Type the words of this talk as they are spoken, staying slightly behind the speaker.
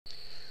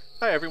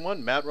Hi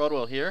everyone, Matt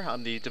Rodwell here.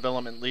 I'm the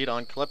development lead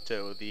on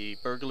Klepto, the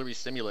burglary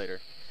simulator.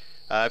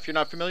 If you're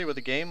not familiar with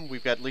the game,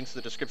 we've got links in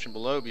the description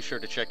below. Be sure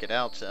to check it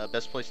out.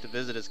 Best place to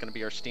visit is going to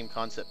be our Steam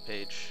concept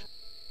page.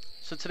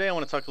 So today I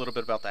want to talk a little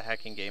bit about the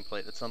hacking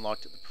gameplay that's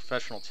unlocked at the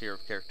professional tier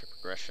of character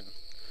progression.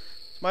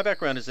 So my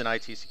background is in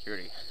IT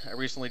security. I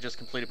recently just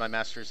completed my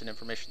master's in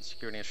information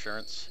security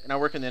assurance, and I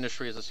work in the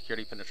industry as a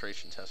security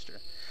penetration tester.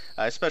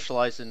 I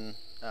specialize in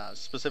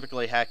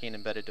specifically hacking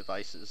embedded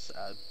devices,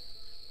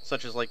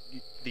 such as like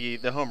the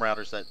home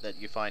routers that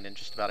you find in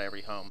just about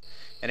every home,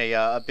 and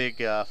a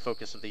big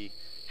focus of the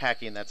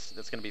hacking that's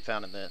going to be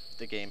found in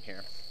the game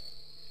here.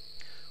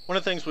 One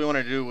of the things we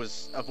wanted to do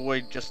was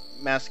avoid just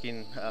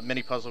masking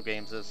mini puzzle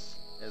games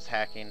as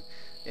hacking,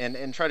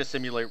 and try to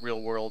simulate real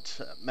world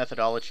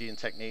methodology and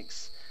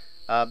techniques.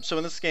 So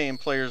in this game,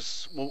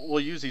 players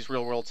will use these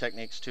real world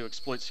techniques to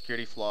exploit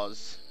security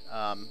flaws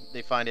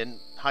they find in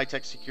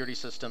high-tech security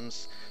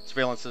systems,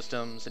 surveillance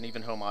systems, and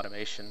even home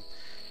automation.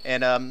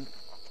 And I'm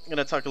going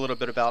to talk a little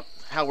bit about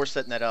how we're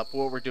setting that up,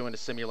 what we're doing to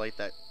simulate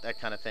that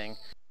kind of thing.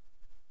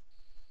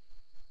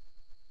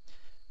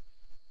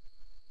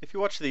 If you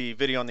watched the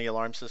video on the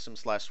alarm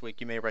systems last week,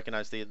 you may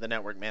recognize the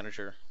network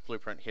manager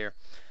blueprint here.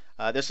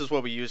 This is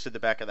what we used at the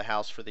back of the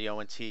house for the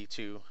ONT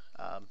to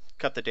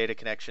cut the data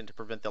connection to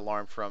prevent the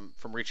alarm from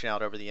reaching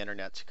out over the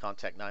internet to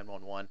contact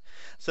 911.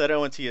 So that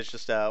ONT is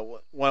just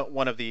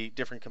one of the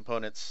different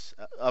components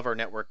of our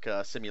network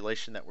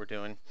simulation that we're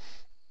doing.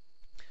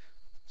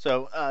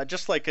 So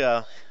just like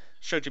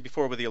showed you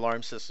before with the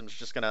alarm systems,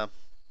 just gonna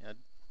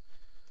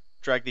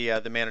drag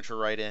the manager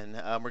right in.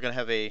 We're gonna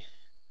have a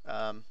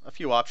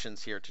few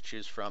options here to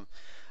choose from.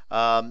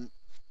 Right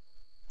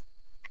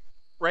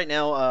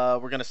now,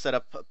 we're gonna set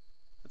up,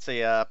 let's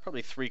say,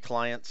 probably 3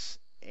 clients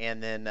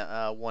and then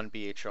 1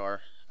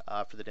 BHR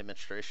for the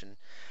demonstration.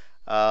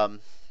 I'll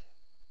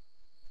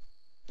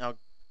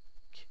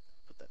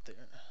put that there.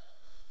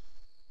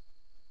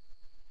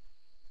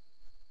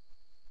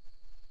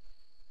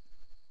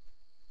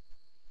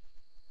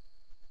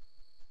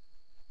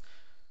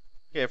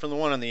 Okay, from the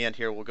one on the end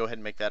here, we'll go ahead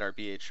and make that our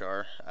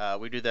BHR.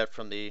 We do that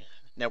from the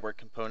network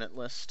component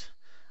list.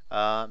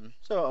 So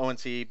ONT,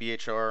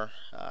 BHR,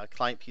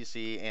 client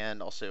PC,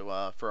 and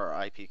also for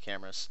our IP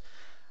cameras.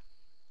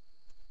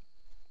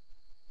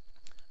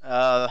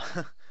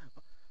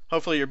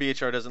 Hopefully your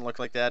BHR doesn't look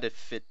like that.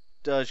 If it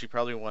does, you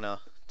probably want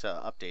to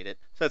update it.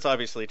 So that's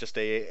obviously just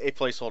a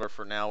placeholder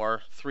for now.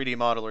 Our 3D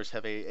modelers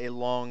have a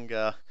long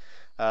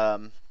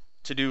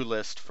to-do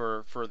list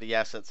for the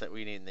assets that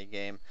we need in the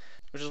game,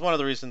 which is one of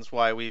the reasons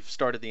why we've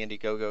started the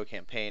Indiegogo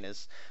campaign,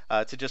 is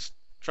to just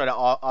try to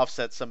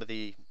offset some of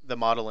the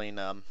modeling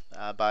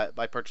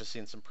by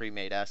purchasing some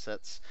pre-made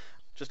assets.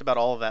 Just about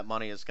all of that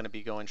money is going to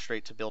be going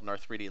straight to building our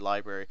 3D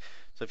library.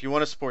 So if you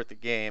want to support the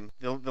game,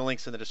 the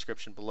link's in the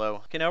description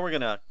below. Okay, now we're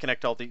going to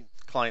connect all the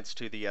clients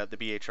to the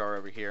BHR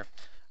over here.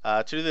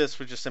 To do this,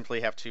 we just simply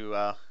have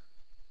to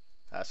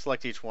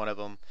select each one of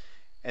them,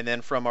 and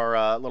then from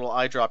our little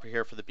eyedropper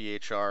here for the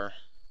BHR,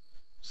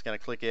 just going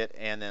to click it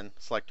and then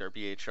select our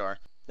BHR.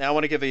 Now I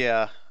want to give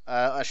a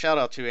shout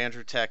out to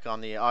Andrew Tech on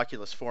the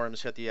Oculus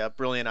forums, who had the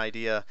brilliant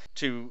idea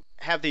to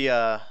have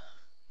the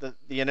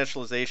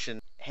initialization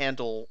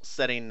handle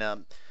setting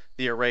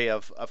the array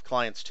of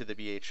clients to the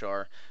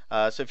BHR.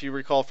 So if you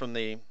recall from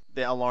the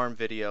alarm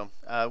video,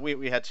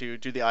 we had to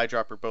do the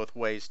eyedropper both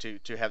ways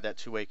to have that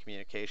two-way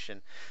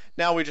communication.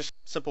 Now we just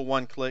simple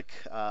one click,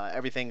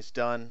 everything's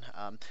done.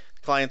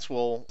 Clients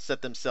will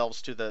set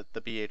themselves to the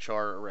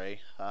BHR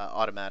array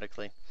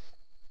automatically.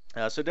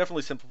 So it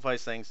definitely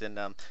simplifies things and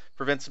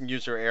prevents some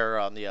user error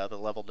on the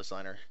level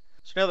designer.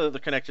 So now that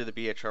they're connected to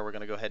the BHR, we're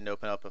going to go ahead and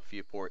open up a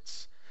few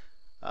ports.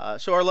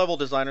 So our level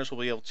designers will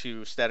be able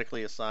to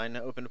statically assign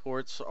open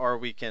ports, or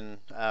we can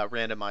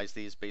randomize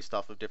these based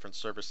off of different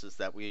services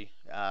that we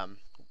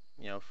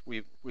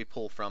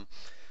pull from.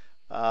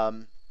 For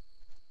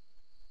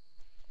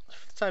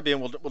the time being,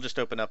 we'll just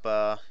open up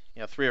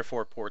 3 or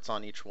 4 ports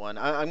on each one.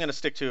 I'm going to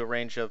stick to a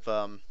range of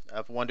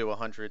 1 to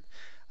 100.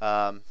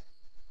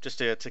 Just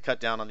to cut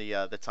down on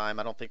the time.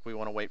 I don't think we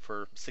want to wait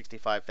for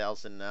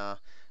 65,000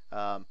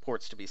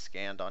 ports to be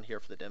scanned on here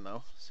for the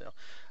demo. So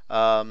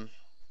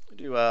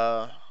do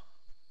a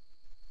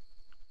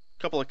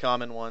couple of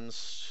common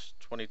ones,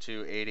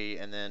 2280,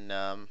 and then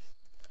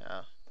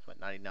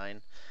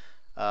 99.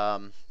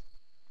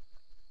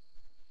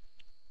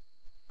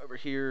 Over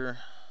here,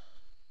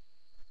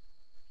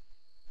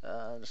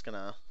 I'm just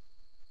gonna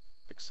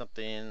pick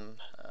something,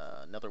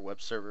 another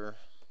web server.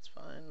 That's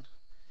fine.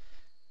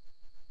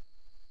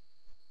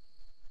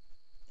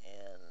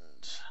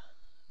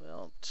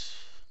 Well,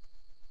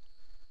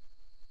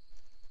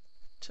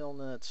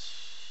 telnet,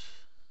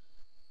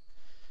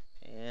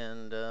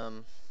 and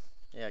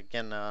yeah,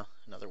 again,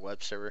 another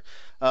web server.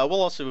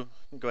 We'll also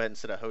go ahead and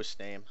set a host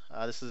name.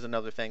 This is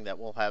another thing that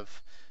we'll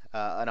have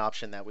an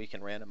option that we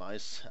can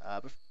randomize.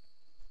 But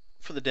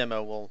for the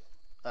demo, we'll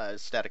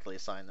statically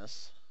assign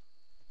this.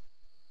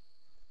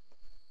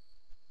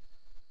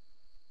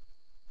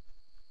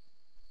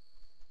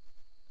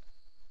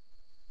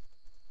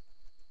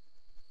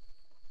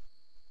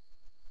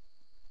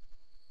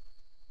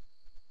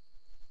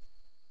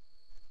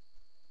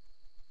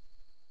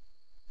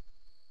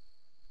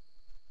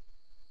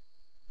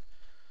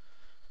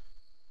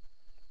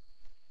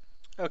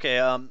 Okay,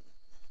 I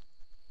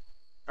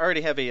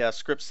already have a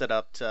script set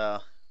up to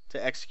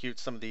execute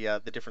some of the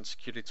different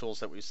security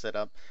tools that we've set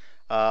up.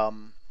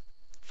 Um,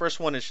 First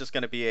one is just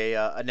going to be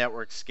a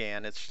network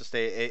scan. It's just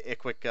a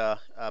quick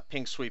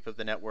ping sweep of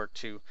the network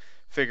to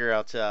figure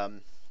out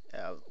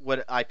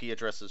what IP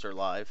addresses are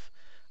live.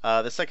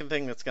 The second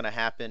thing that's going to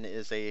happen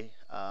is a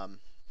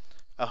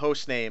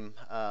host name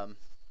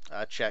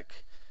check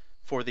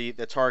for the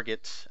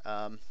target.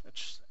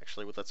 Which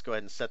actually, let's go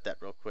ahead and set that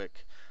real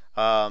quick.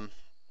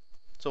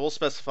 So we'll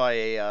specify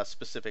a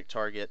specific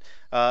target.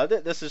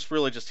 This is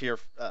really just here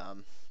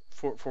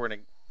for an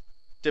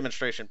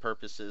demonstration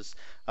purposes.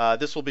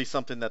 This will be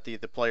something that the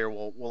player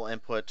will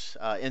input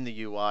in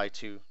the UI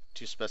to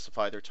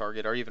specify their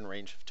target or even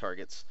range of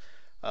targets.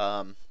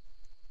 So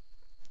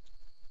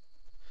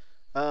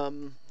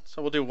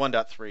we'll do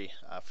 1.3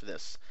 for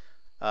this.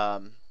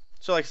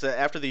 So like I said,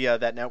 after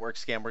that network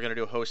scan, we're going to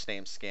do a host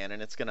name scan,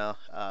 and it's going to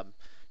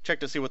check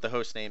to see what the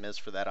host name is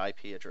for that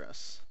IP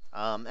address.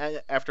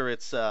 After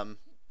it's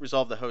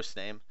resolved the host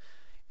name,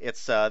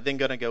 it's then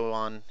going to go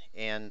on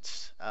and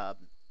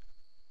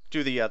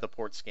do the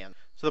port scan.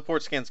 So the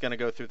port scan is going to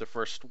go through the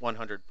first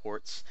 100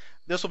 ports.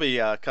 This will be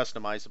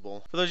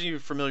customizable. For those of you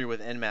familiar with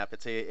Nmap,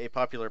 it's a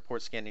popular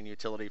port scanning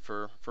utility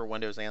for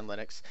Windows and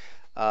Linux.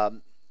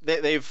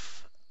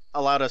 They've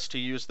allowed us to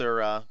use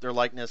their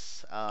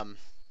likeness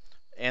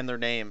and their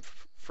name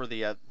for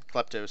the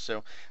Klepto.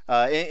 So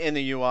in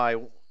the UI,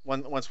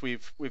 once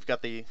we've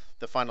got the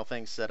final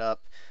thing set up,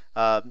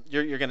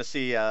 you're going to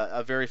see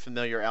a very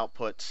familiar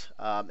output,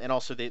 and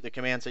also the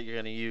commands that you're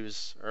going to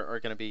use are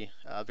going to be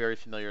very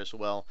familiar as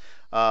well,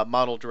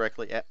 modeled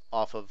directly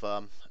off of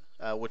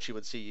what you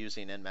would see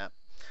using Nmap.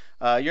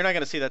 You're not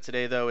going to see that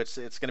today, though. It's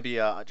going to be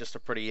just a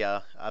pretty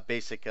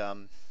basic.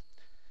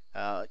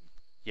 Yeah,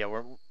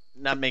 we're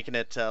not making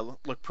it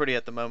look pretty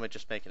at the moment,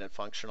 just making it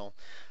functional.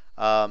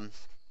 But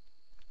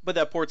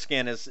that port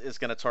scan is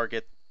going to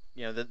target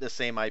the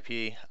same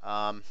IP,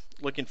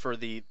 looking for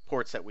the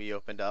ports that we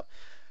opened up.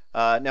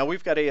 Now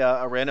we've got a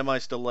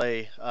randomized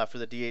delay for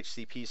the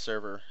DHCP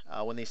server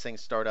when these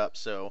things start up.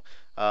 So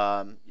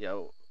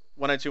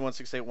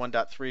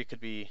 192.168.1.3 could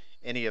be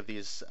any of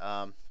these.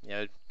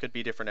 It could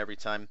be different every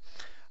time.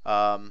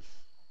 And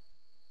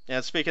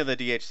speaking of the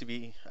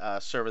DHCP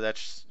server,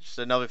 that's just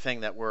another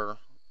thing that we're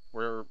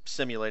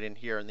simulating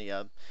here in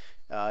the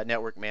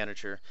network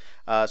manager.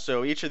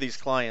 So each of these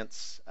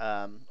clients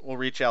will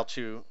reach out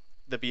to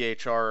the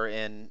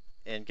BHR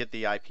and get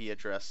the IP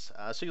address.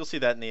 So you'll see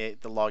that in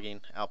the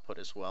logging output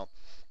as well.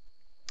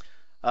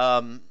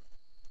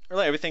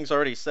 Really, everything's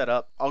already set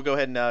up. I'll go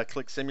ahead and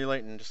click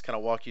simulate and just kind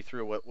of walk you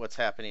through what's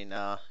happening.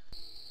 So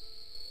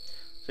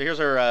here's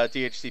our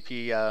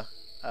DHCP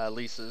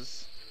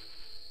leases.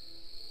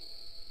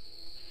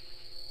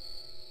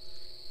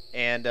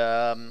 And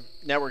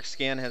network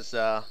scan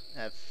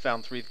have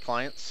found 3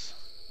 clients.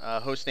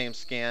 Host name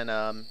scan,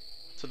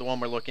 so the one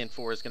we're looking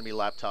for is going to be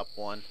laptop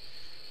 1.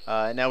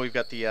 And now we've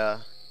got the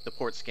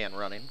port scan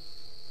running.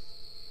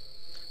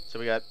 So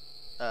we got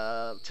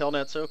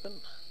telnets open.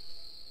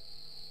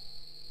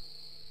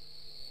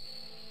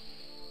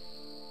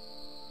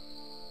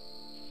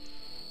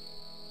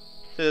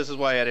 So this is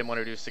why I didn't want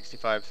to do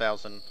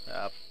 65,000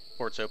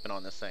 ports open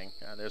on this thing.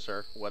 There's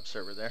our web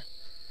server there.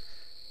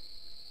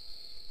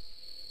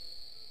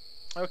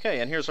 Okay,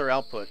 and here's our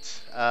output.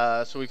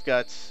 So we've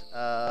got,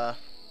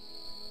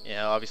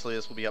 obviously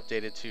this will be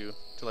updated to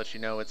let you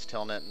know it's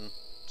telnet and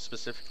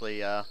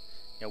specifically,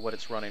 what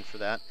it's running for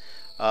that.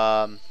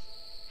 Kind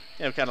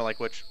of like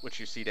what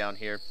you see down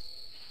here.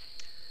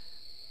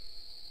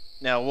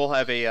 Now we'll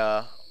have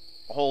a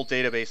whole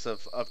database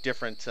of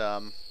different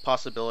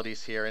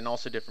possibilities here, and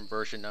also different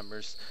version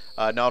numbers.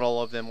 Not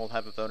all of them will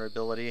have a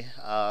vulnerability.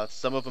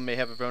 Some of them may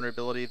have a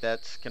vulnerability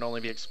that can only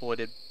be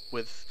exploited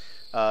with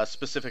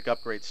specific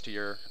upgrades to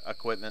your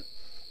equipment.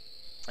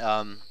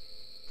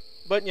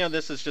 But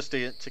this is just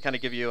to kind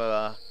of give you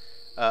a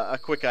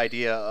quick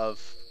idea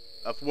of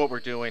what we're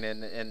doing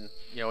and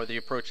the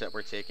approach that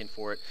we're taking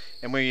for it.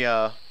 And we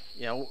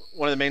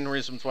one of the main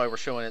reasons why we're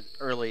showing it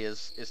early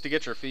is to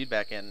get your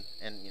feedback and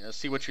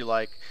see what you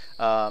like,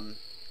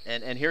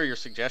 and hear your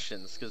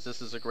suggestions, because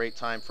this is a great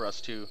time for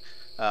us to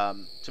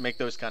make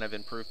those kind of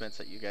improvements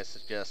that you guys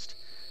suggest.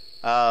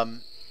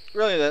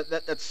 Really,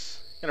 that's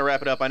gonna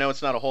wrap it up. I know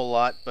it's not a whole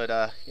lot,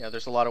 but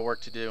there's a lot of work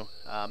to do.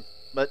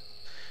 But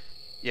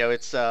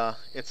it's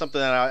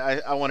something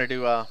that I want to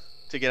do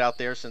to get out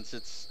there, since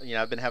it's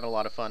I've been having a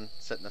lot of fun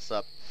setting this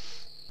up.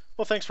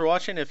 Well, thanks for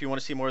watching. If you want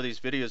to see more of these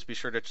videos, be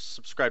sure to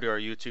subscribe to our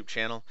YouTube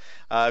channel.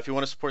 If you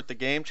want to support the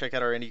game, check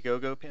out our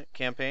Indiegogo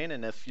campaign,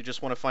 and if you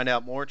just want to find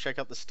out more, check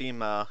out the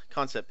Steam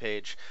concept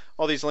page.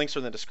 All these links are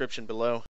in the description below.